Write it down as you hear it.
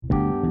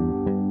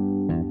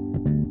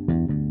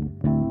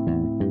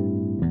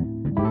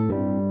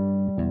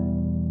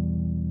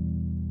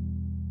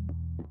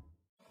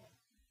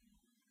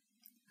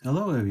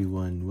Hello,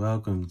 everyone.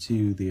 Welcome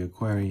to the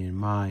Aquarian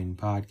Mind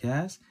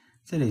podcast.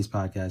 Today's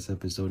podcast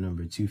episode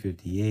number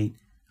 258.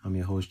 I'm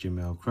your host,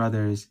 Jamel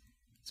Crothers.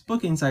 It's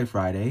Book Insight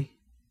Friday,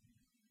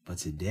 but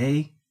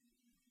today,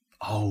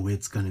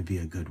 it's going to be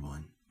a good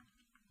one.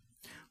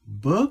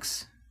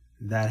 Books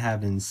that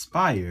have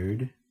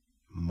inspired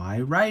my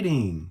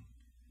writing.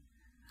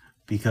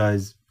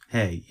 Because,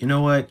 hey, you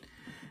know what?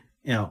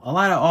 A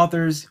lot of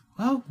authors,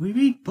 we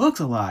read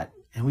books a lot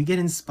and we get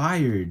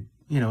inspired,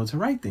 to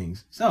write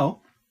things.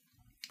 So,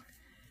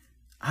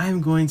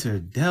 I'm going to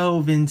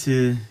delve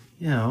into,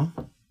 a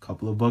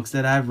couple of books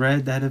that I've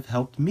read that have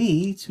helped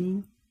me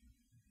to,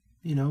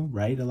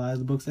 write a lot of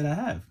the books that I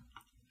have.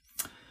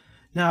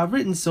 Now, I've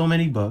written so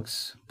many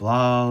books,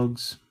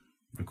 blogs,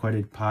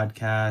 recorded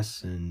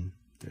podcasts, and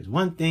there's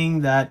one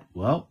thing that,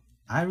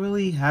 I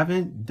really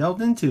haven't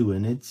delved into,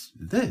 and it's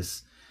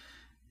this.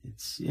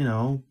 It's,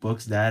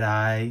 books that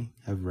I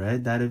have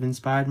read that have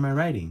inspired my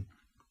writing.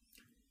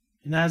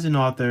 And as an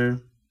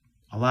author,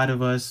 a lot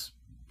of us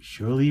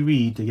surely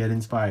read to get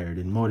inspired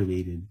and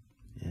motivated.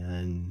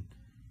 And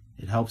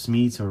it helps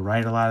me to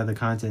write a lot of the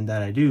content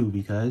that I do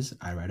because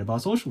I write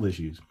about social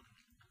issues.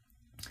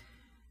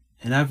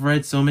 And I've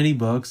read so many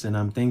books, and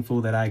I'm thankful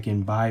that I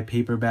can buy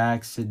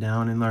paperbacks, sit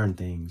down, and learn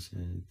things.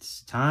 And it's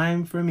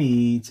time for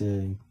me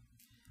to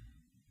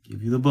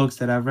give you the books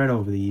that I've read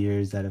over the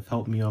years that have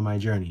helped me on my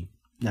journey.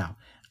 Now,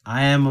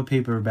 I am a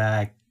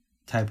paperback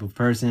type of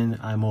person.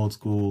 I'm old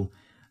school.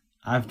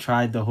 I've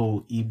tried the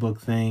whole ebook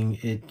thing.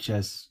 It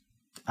just,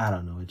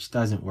 it just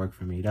doesn't work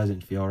for me. It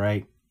doesn't feel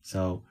right.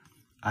 So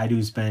I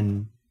do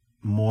spend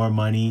more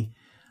money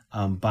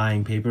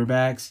buying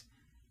paperbacks,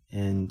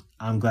 and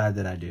I'm glad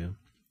that I do.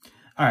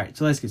 All right,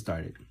 so let's get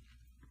started.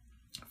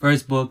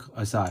 First book,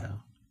 Assata.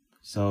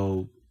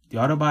 So the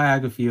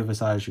autobiography of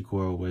Assata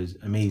Shakur was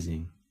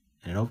amazing,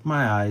 and it opened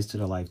my eyes to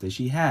the life that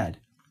she had.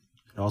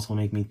 It also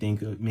made me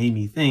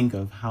think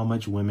of how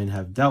much women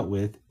have dealt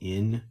with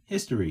in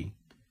history.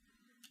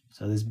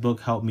 So this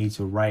book helped me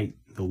to write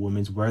the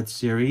Woman's Worth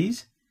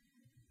series,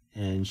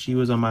 and she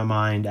was on my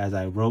mind as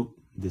I wrote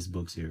this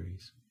book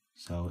series.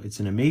 So it's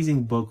an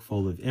amazing book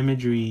full of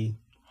imagery,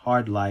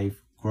 hard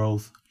life,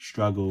 growth,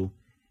 struggle,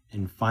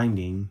 and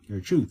finding your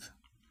truth.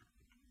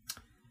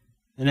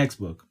 The next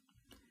book,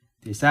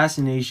 The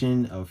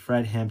Assassination of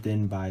Fred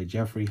Hampton by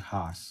Jeffrey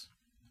Haas.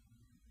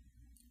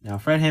 Now,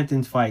 Fred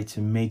Hampton's fight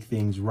to make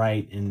things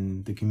right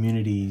in the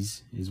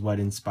communities is what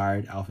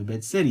inspired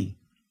Alphabet City.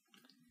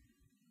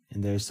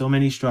 And there's so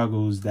many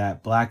struggles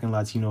that Black and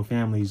Latino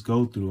families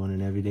go through on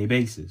an everyday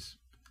basis.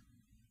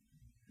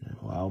 And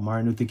while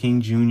Martin Luther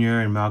King Jr.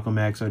 and Malcolm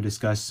X are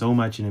discussed so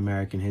much in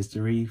American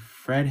history,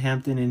 Fred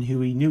Hampton and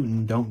Huey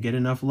Newton don't get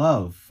enough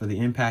love for the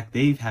impact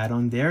they've had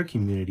on their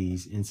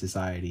communities in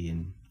society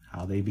and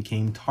how they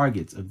became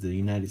targets of the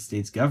United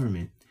States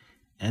government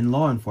and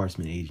law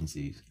enforcement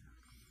agencies.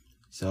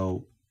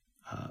 So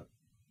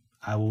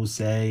I will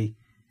say,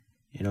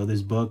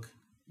 this book,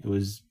 it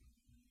was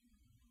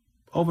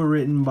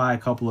overwritten by a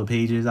couple of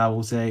pages, I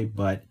will say,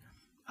 but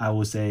I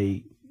will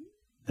say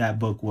that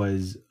book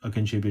was a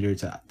contributor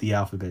to the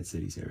Alphabet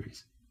City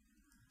series.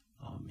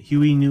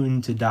 Huey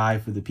Newton, To Die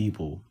for the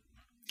People.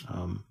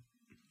 I'm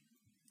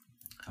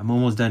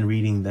almost done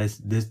reading this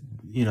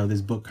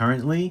book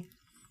currently,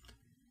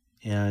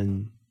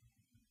 and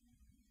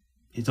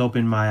it's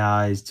opened my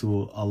eyes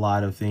to a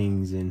lot of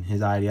things and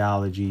his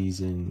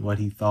ideologies and what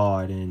he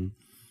thought. And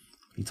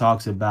he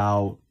talks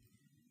about,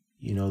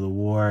 the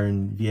war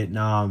in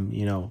Vietnam,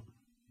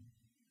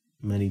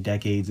 many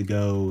decades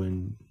ago,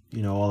 and,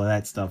 all of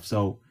that stuff.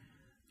 So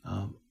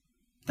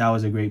that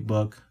was a great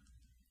book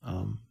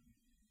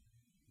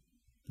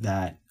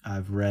that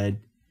I've read.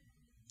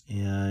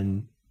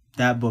 And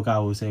that book, I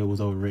will say, was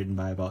overwritten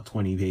by about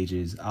 20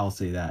 pages. I'll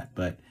say that.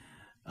 But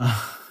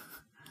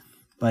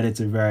it's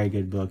a very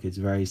good book. It's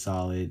very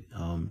solid.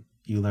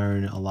 You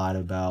learn a lot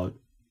about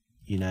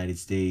United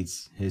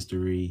States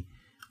history,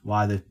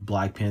 why the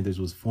Black Panthers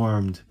was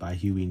formed by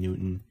Huey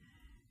Newton.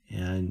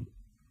 And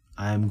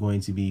I'm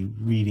going to be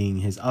reading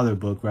his other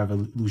book,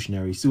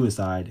 Revolutionary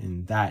Suicide,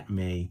 and that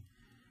may,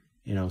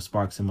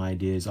 spark some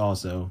ideas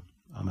also.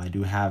 I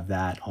do have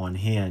that on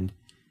hand,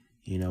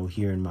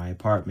 here in my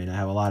apartment. I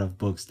have a lot of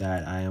books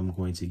that I am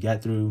going to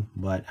get through,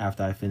 but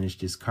after I finish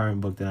this current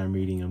book that I'm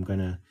reading, I'm going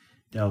to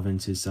delve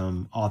into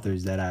some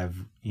authors that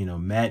I've,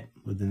 met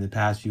within the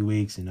past few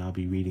weeks, and I'll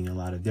be reading a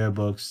lot of their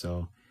books.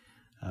 So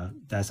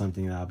that's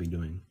something that I'll be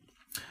doing.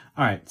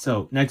 All right,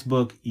 so next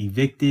book,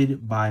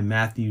 Evicted by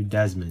Matthew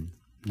Desmond.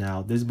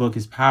 Now, this book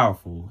is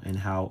powerful in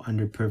how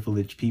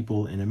underprivileged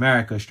people in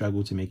America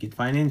struggle to make it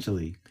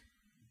financially,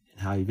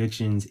 and how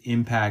evictions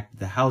impact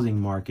the housing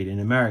market in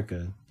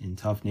America in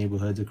tough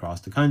neighborhoods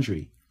across the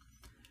country.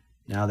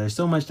 Now, there's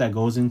so much that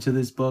goes into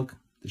this book,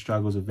 the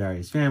struggles of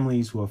various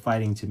families who are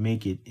fighting to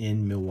make it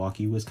in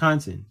Milwaukee,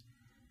 Wisconsin.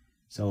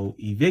 So,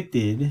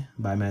 Evicted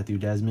by Matthew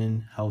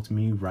Desmond helped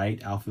me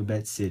write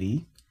Alphabet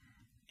City,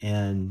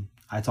 and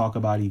I talk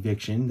about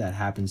eviction that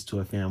happens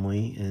to a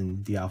family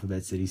in the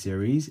Alphabet City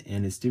series,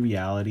 and it's the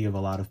reality of a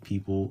lot of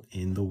people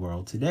in the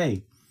world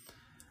today.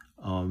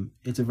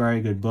 It's a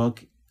very good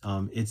book.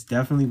 It's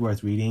definitely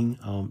worth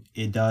reading.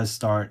 It does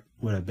start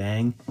with a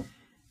bang,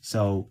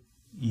 so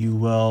you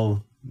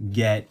will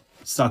get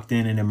sucked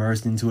in and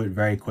immersed into it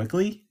very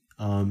quickly.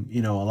 A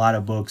lot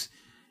of books,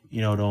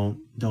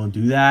 don't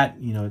do that.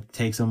 It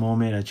takes a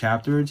moment, a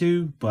chapter or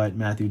two, but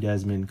Matthew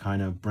Desmond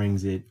kind of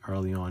brings it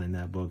early on in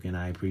that book, and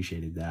I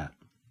appreciated that.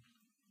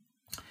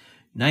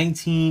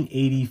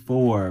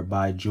 1984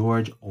 by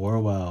George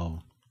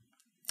Orwell.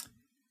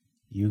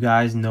 You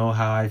guys know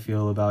how I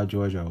feel about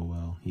George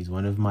Orwell. He's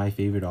one of my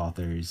favorite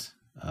authors.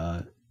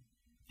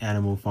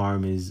 Animal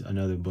Farm is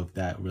another book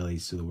that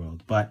relates to the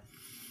world. But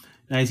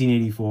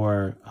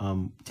 1984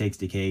 takes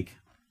the cake.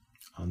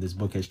 This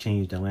book has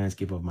changed the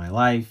landscape of my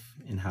life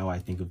and how I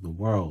think of the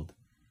world.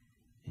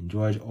 And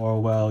George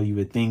Orwell, you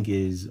would think,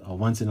 is a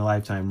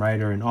once-in-a-lifetime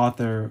writer and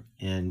author.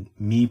 And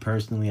me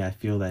personally, I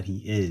feel that he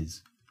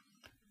is.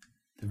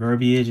 The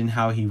verbiage and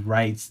how he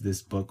writes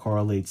this book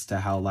correlates to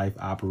how life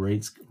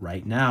operates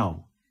right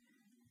now.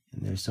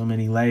 And there's so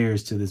many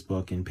layers to this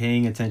book, and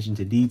paying attention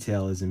to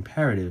detail is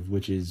imperative,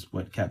 which is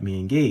what kept me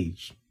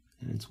engaged.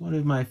 And it's one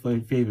of my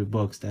favorite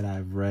books that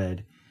I've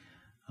read,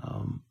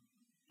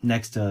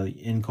 next to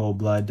In Cold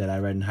Blood that I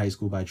read in high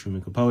school by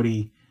Truman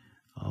Capote,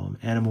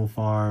 Animal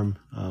Farm,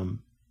 a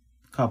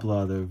couple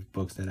other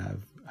books that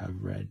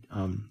I've read.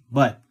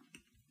 But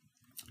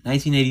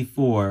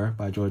 1984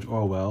 by George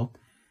Orwell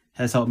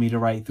has helped me to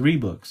write 3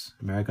 books: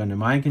 America Under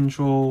Mind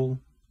Control,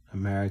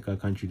 America,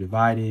 Country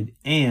Divided,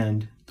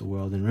 and The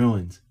World in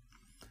Ruins.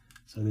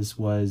 So this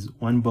was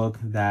one book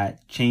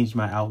that changed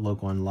my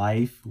outlook on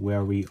life,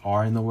 where we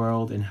are in the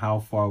world, and how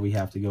far we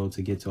have to go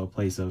to get to a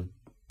place of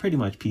pretty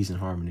much peace and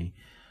harmony.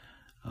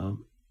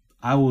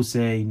 I will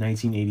say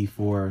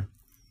 1984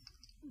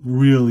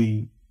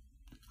 really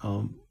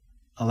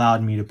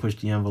allowed me to push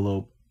the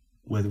envelope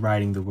with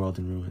writing The World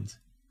in Ruins.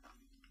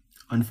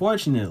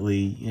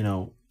 Unfortunately,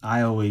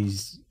 I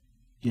always,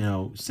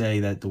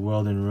 say that The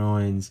World in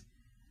Ruins,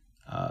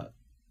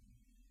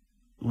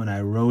 when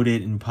I wrote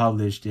it and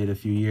published it a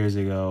few years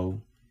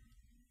ago,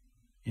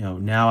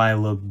 now I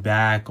look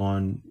back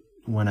on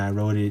when I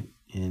wrote it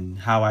and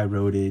how I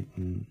wrote it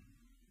and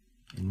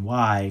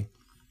why,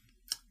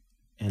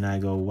 and I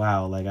go,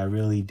 wow, like I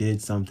really did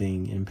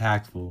something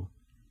impactful.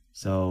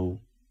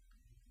 So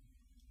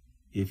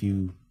if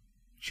you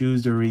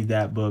choose to read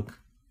that book,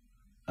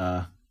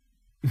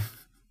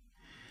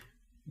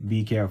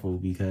 be careful,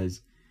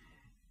 because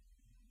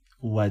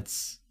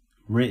what's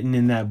written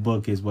in that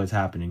book is what's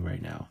happening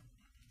right now.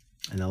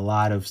 And a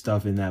lot of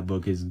stuff in that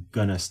book is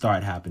gonna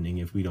start happening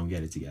if we don't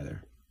get it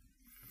together.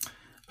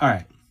 All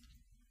right.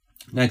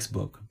 Next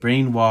book,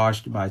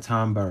 Brainwashed by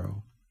Tom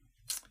Burrow.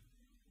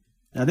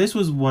 Now, this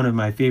was one of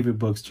my favorite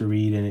books to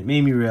read, and it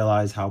made me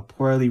realize how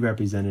poorly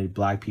represented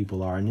Black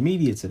people are in the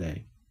media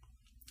today.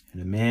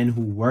 And a man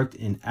who worked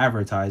in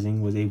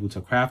advertising was able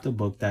to craft a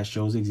book that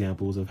shows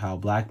examples of how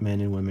Black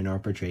men and women are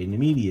portrayed in the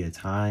media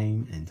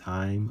time and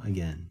time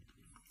again.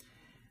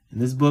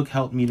 And this book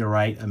helped me to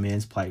write A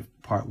Man's Plight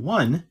Part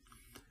 1,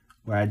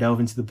 where I delve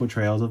into the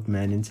portrayals of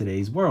men in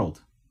today's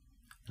world.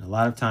 And a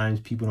lot of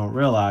times people don't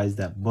realize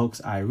that books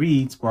I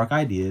read spark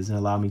ideas and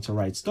allow me to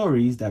write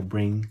stories that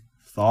bring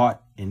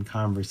thought and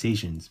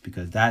conversations,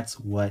 because that's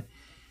what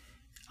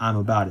I'm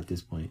about at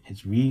this point.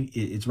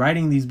 It's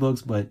writing these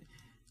books, but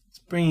it's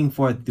bringing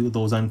forth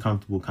those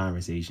uncomfortable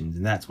conversations,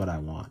 and that's what I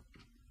want,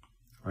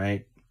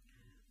 right?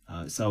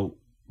 So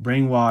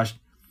Brainwashed,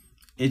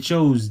 it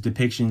shows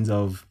depictions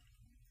of,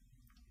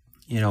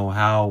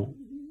 how,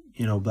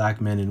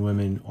 Black men and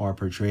women are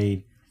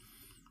portrayed,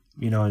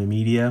 in the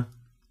media,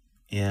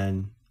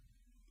 and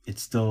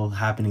it's still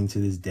happening to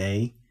this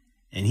day.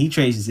 And he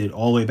traces it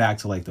all the way back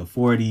to like the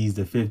 40s,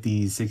 the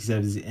 50s, 60s,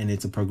 70s, and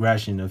it's a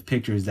progression of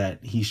pictures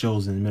that he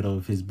shows in the middle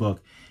of his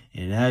book.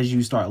 And as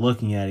you start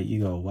looking at it, you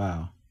go,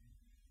 wow,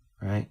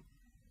 right?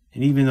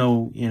 And even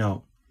though,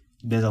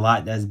 there's a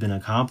lot that's been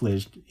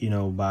accomplished,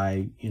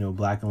 by,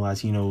 Black and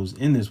Latinos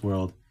in this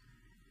world,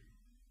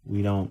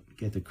 we don't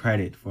get the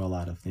credit for a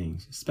lot of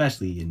things,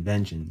 especially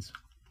inventions,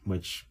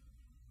 which,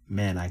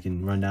 man, I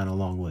can run down a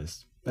long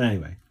list. But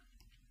anyway.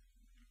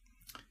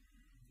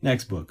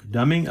 Next book,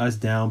 Dumbing Us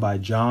Down by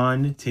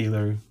John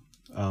Taylor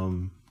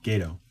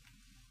Gatto.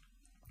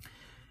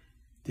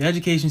 The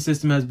education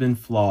system has been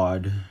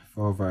flawed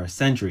for over a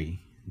century,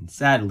 and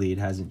sadly, it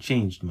hasn't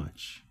changed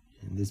much.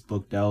 And this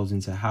book delves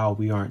into how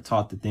we aren't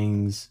taught the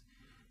things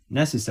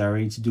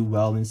necessary to do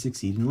well and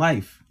succeed in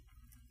life.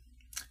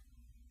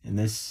 And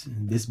this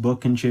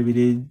book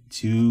contributed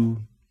to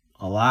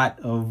a lot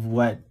of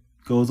what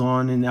goes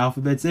on in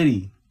Alphabet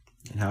City,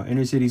 and how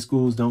inner city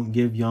schools don't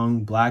give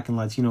young Black and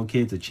Latino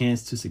kids a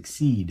chance to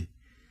succeed. It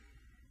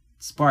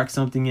sparked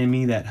something in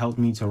me that helped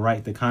me to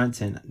write the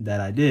content that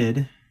I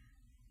did.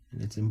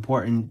 And it's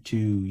important to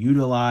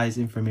utilize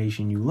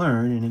information you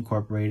learn and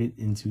incorporate it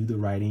into the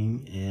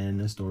writing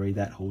and a story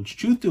that holds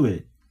truth to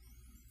it.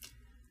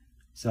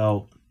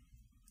 So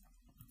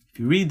if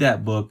you read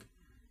that book,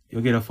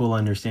 you'll get a full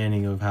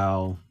understanding of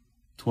how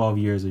 12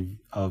 years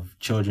of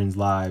children's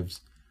lives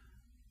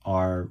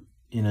are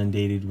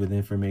inundated with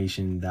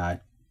information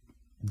that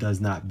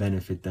does not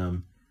benefit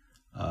them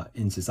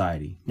in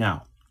society.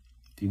 Now,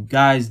 if you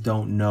guys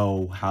don't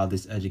know how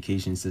this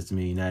education system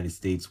in the United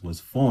States was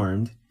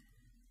formed,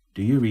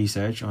 do your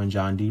research on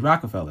John D.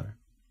 Rockefeller.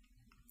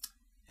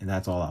 And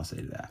that's all I'll say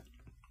to that.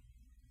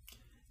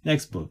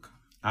 Next book,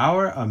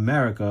 Our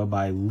America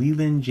by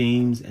Leland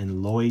James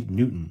and Lloyd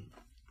Newton.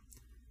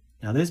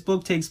 Now, this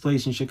book takes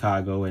place in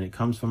Chicago, and it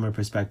comes from a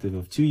perspective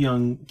of two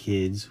young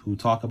kids who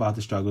talk about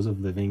the struggles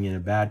of living in a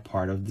bad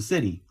part of the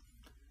city.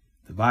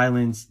 The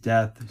violence,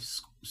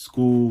 death,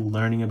 school,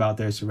 learning about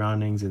their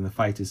surroundings, and the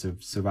fight to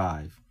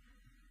survive.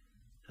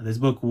 Now, this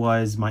book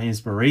was my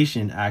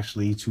inspiration,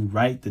 actually, to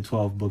write the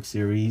 12-book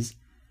series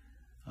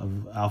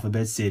of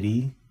Alphabet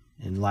City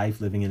and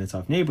Life Living in a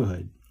Tough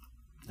Neighborhood.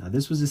 Now,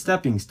 this was a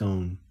stepping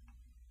stone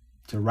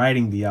to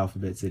writing the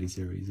Alphabet City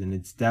series, and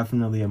it's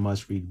definitely a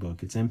must-read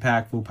book. It's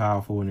impactful,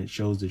 powerful, and it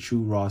shows the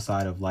true raw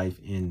side of life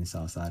in the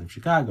South Side of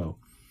Chicago.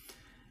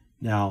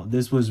 Now,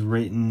 this was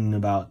written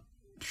about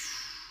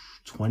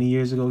 20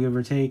 years ago, give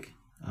or take.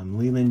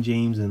 Leland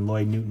James and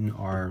Lloyd Newton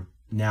are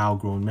now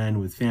grown men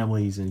with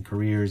families and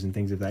careers and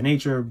things of that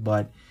nature,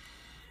 but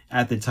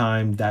at the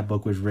time that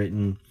book was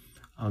written,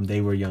 they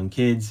were young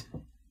kids,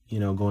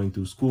 going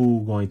through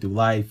school, going through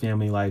life,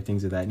 family life,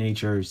 things of that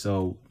nature.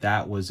 So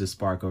that was the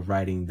spark of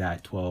writing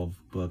that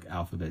 12-book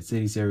Alphabet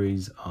City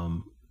series.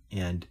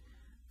 And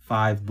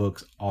 5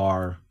 books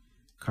are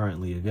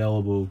currently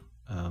available.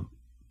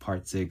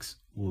 Part 6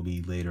 will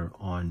be later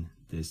on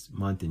this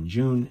month in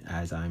June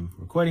as I'm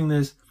recording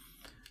this.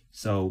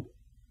 So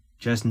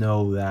just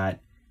know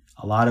that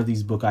a lot of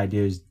these book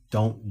ideas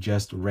don't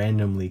just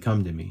randomly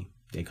come to me.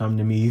 They come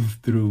to me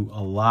through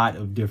a lot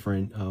of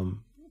different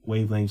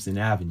wavelengths and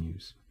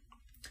avenues.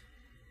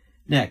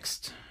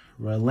 Next,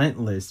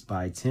 Relentless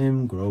by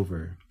Tim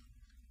Grover.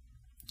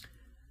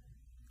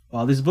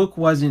 While this book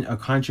wasn't a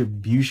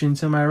contribution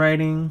to my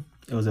writing,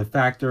 it was a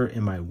factor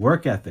in my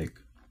work ethic.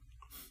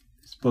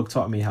 This book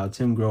taught me how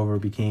Tim Grover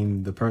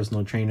became the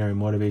personal trainer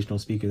and motivational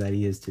speaker that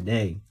he is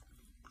today.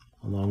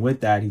 Along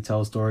with that, he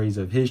tells stories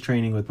of his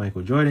training with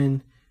Michael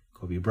Jordan,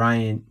 Kobe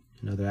Bryant,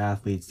 and other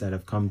athletes that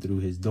have come through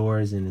his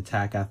doors in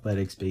Attack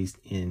Athletics based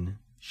in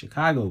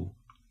Chicago.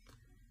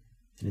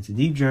 And it's a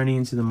deep journey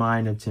into the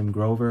mind of Tim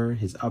Grover,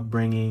 his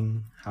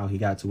upbringing, how he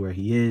got to where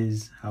he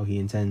is, how he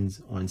intends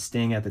on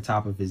staying at the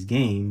top of his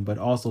game, but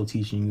also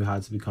teaching you how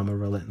to become a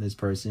relentless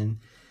person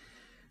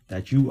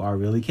that you are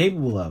really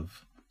capable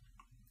of.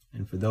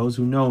 And for those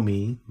who know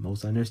me,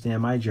 most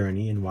understand my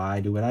journey and why I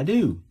do what I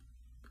do.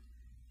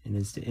 And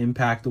it's to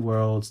impact the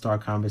world,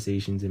 start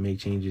conversations, and make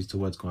changes to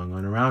what's going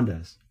on around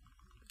us.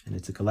 And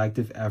it's a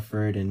collective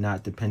effort and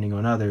not depending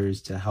on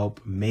others to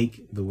help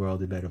make the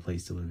world a better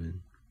place to live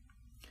in.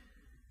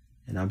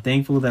 And I'm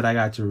thankful that I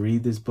got to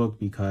read this book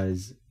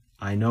because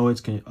I know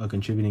it's a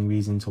contributing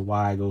reason to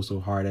why I go so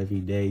hard every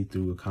day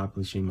through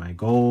accomplishing my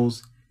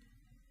goals.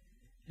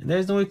 And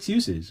there's no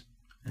excuses.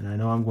 And I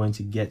know I'm going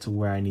to get to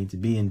where I need to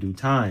be in due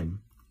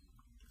time.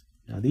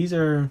 Now, these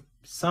are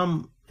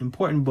some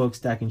important books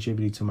that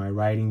contributed to my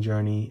writing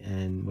journey,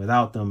 and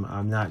without them,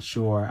 I'm not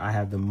sure I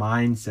have the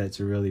mindset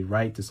to really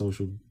write the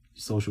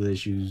social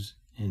issues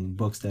in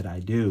books that I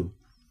do.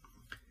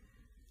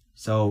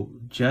 So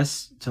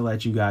just to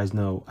let you guys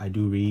know, I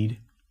do read.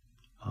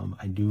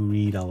 I do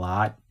read a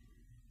lot.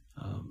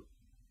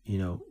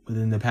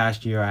 Within the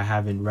past year, I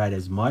haven't read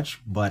as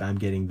much, but I'm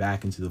getting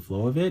back into the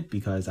flow of it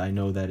because I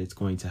know that it's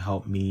going to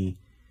help me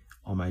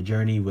on my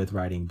journey with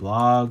writing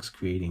blogs,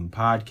 creating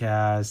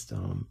podcasts,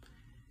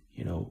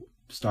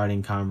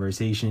 starting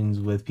conversations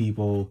with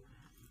people.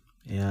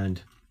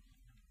 And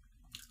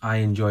I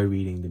enjoy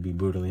reading, to be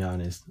brutally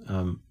honest.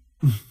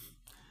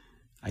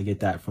 I get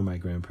that from my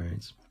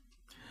grandparents.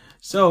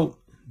 So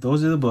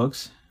those are the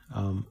books.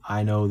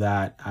 I know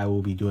that I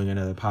will be doing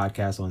another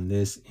podcast on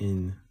this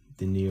in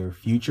the near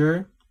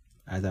future.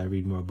 As I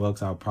read more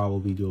books, I'll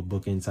probably do a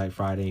Book Insight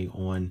Friday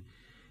on,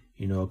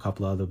 a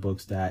couple of other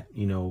books that,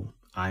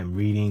 I'm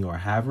reading or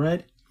have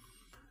read.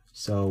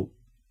 So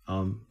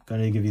I'm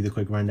going to give you the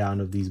quick rundown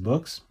of these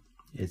books.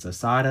 It's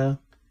Asada,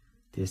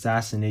 The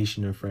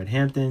Assassination of Fred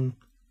Hampton,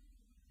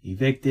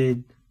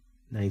 Evicted,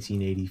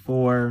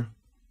 1984,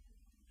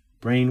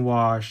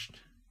 Brainwashed,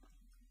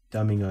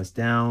 Dumbing Us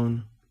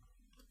Down,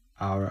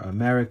 Our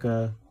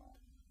America,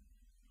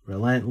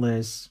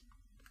 Relentless,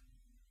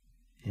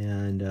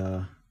 and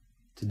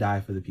To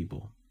Die for the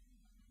People.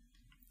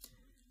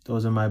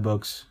 Those are my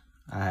books.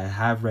 I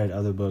have read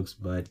other books,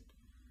 but,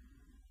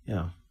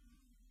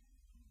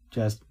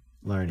 just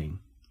learning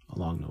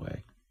along the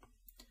way.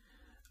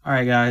 All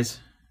right, guys,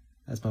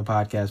 that's my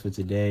podcast for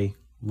today.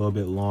 A little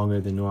bit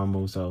longer than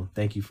normal, so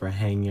thank you for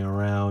hanging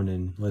around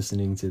and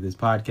listening to this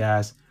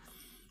podcast.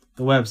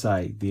 The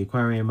website,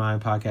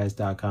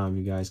 theaquariummindpodcast.com.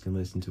 You guys can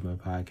listen to my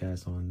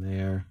podcast on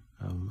there.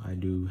 I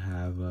do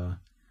have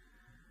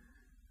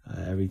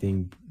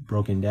everything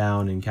broken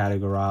down and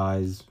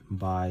categorized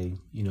by,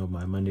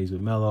 my Mondays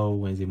with Mellow,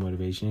 Wednesday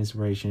Motivation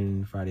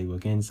Inspiration, Friday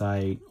Book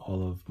Insight,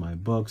 all of my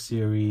book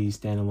series,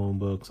 standalone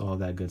books, all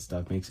that good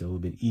stuff. Makes it a little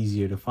bit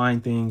easier to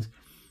find things.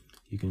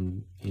 You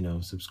can,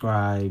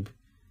 subscribe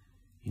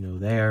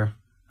there.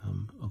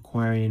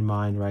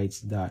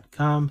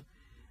 AquarianMindWrites.com.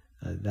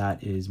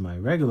 That is my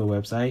regular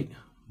website.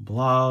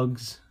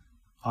 Blogs,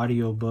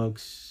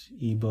 audiobooks,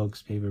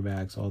 ebooks,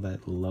 paperbacks, all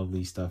that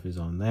lovely stuff is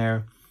on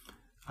there.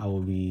 I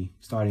will be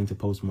starting to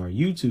post more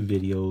YouTube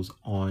videos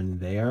on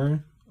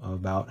there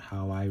about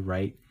how I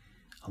write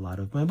a lot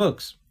of my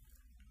books.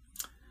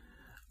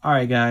 All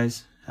right,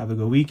 guys, have a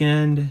good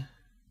weekend.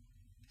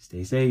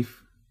 Stay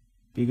safe.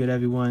 Be good,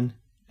 everyone,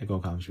 and go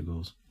accomplish your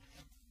goals.